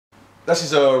This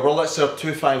is our Wurlitzer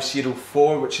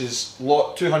 2504, which is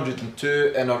lot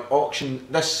 202 in our auction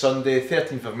this Sunday,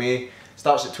 13th of May.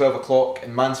 Starts at 12 o'clock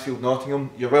in Mansfield, Nottingham.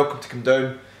 You're welcome to come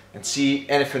down and see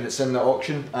anything that's in the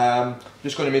auction.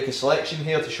 Just going to make a selection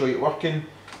here to show you it working.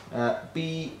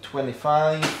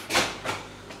 B25.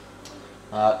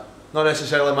 Not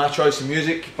necessarily my choice of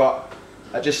music, but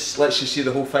it just lets you see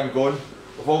the whole thing going.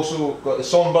 We've also got the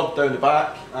Songbird down the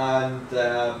back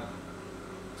and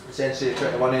essentially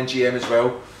 21 NGM as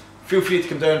well. Feel free to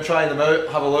come down, try them out,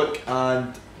 have a look,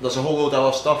 and there's a whole load of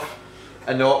other stuff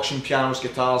in the auction: pianos,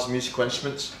 guitars, musical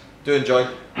instruments. Do enjoy.